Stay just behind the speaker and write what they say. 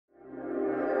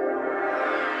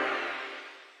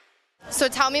So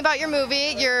tell me about your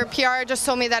movie. Your PR just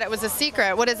told me that it was a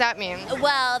secret. What does that mean?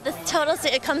 Well,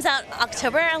 it comes out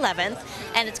October 11th,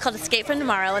 and it's called Escape from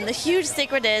Tomorrow. And the huge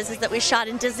secret is that we shot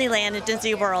in Disneyland and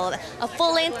Disney World, a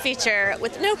full-length feature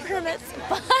with no permits,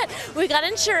 but we got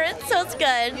insurance, so it's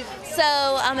good.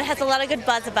 So it has a lot of good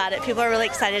buzz about it. People are really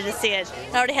excited to see it.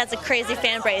 It already has a crazy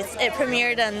fan base. It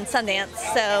premiered on Sundance,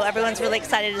 so everyone's really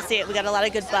excited to see it. We got a lot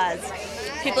of good buzz.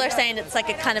 People are saying it's like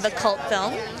a kind of a cult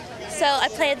film. So I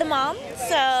played the mom,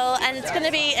 and it's going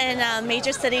to be in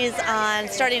major cities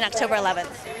starting October 11th.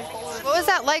 What was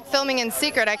that like filming in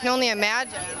secret? I can only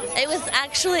imagine. It was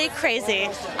actually crazy.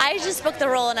 I just booked the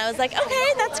role and I was like, okay,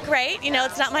 that's great. You know,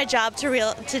 it's not my job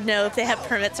to know if they have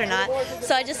permits or not.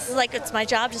 So I just it's my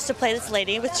job just to play this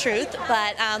lady with truth.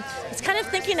 But I was kind of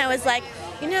thinking, I was like,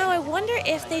 you know, I wonder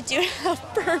if they do have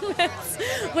permits,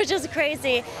 which is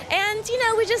crazy. And you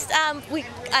know,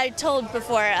 I told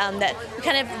before that we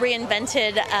kind of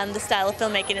reinvented the style of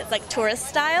filmmaking. It's like tourist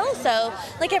style. So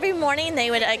like every morning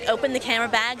they would like open the camera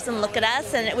bags and look at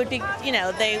us, and it would be, you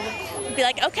know, they would be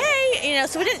like, okay, you know.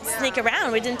 So we didn't sneak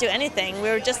around. We didn't do anything. We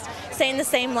were just saying the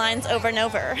same lines over and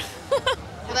over.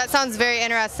 Well, that sounds very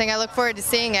interesting. I look forward to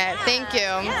seeing it. Thank you.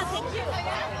 Yeah, thank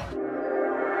you.